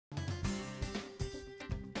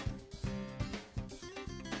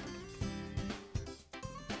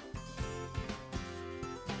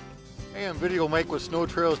Hey, I'm Video Mike with Snow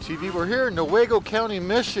Trails TV. We're here in Newaygo County,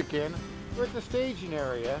 Michigan. We're at the staging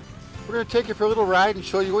area. We're going to take you for a little ride and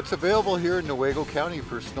show you what's available here in Newaygo County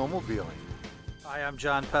for snowmobiling. Hi, I'm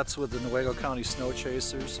John Petz with the Newaygo County Snow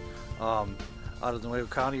Chasers. Out of the Newaygo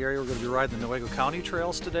County area, we're going to be riding the Newaygo County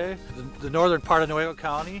trails today. The northern part of Newaygo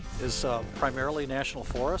County is primarily national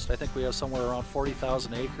forest. I think we have somewhere around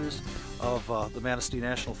 40,000 acres of the Manistee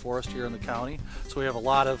National Forest here in the county. So we have a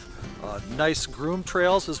lot of nice groomed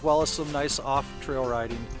trails as well as some nice off-trail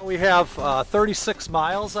riding. We have 36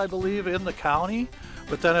 miles, I believe, in the county,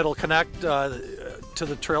 but then it'll connect to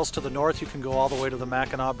the trails to the north. You can go all the way to the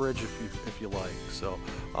Mackinac Bridge if you like. So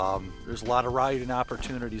there's a lot of riding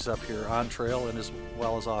opportunities up here on trail and as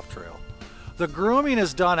well as off trail. The grooming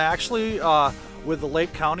is done actually with the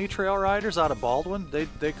Lake County trail riders out of Baldwin.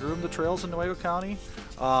 They groom the trails in Newaygo County.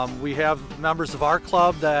 We have members of our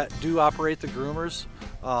club that do operate the groomers,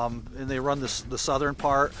 and they run the southern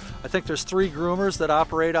part. I think there's 3 groomers that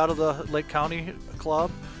operate out of the Lake County club,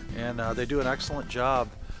 and they do an excellent job.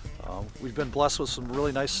 We've been blessed with some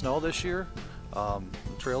really nice snow this year. The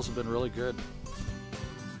trails have been really good.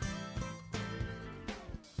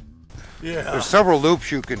 Yeah. There's several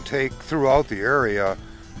loops you can take throughout the area,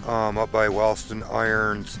 up by Wellston,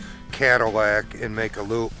 Irons, Cadillac, and make a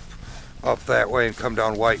loop up that way and come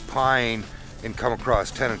down White Pine and come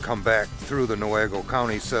across 10 and come back through the Newaygo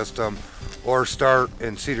County system, or start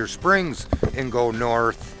in Cedar Springs and go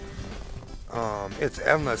north. It's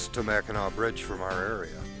endless to Mackinac Bridge from our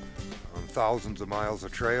area. Thousands of miles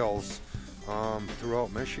of trails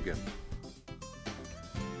throughout Michigan.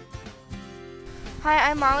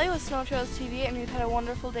 Hi, I'm Molly with Snow Trails TV, and we've had a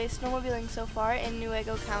wonderful day snowmobiling so far in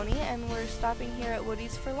Newaygo County, and we're stopping here at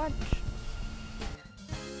Woody's for lunch.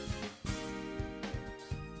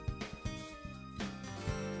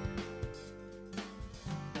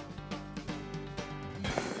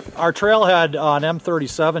 Our trailhead on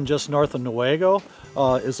M37 just north of Newaygo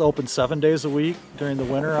is open 7 days a week during the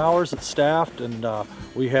winter hours. It's staffed, and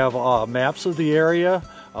we have maps of the area,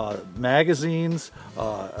 magazines,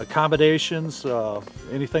 accommodations,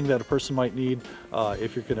 anything that a person might need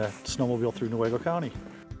if you're going to snowmobile through Newaygo County.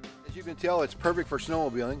 As you can tell, it's perfect for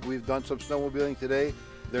snowmobiling. We've done some snowmobiling today.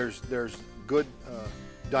 There's good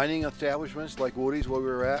dining establishments like Woody's where we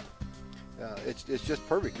were at. It's just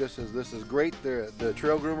perfect. This is great. The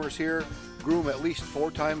trail groomers here groom at least 4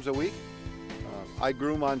 times a week. I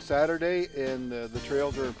groom on Saturday, and the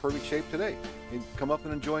trails are in perfect shape today. And come up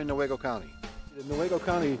and enjoy Newaygo County. The Newaygo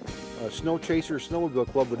County Snow Chasers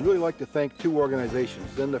Snowmobile Club would really like to thank 2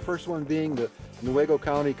 organizations. Then the first one being the Newaygo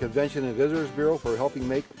County Convention and Visitors Bureau for helping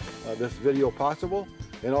make this video possible,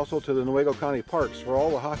 and also to the Newaygo County Parks for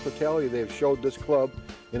all the hospitality they've showed this club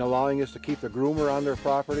in allowing us to keep the groomer on their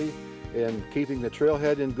property and keeping the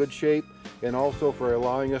trailhead in good shape, and also for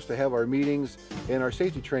allowing us to have our meetings and our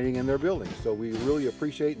safety training in their buildings. So we really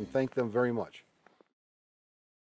appreciate and thank them very much.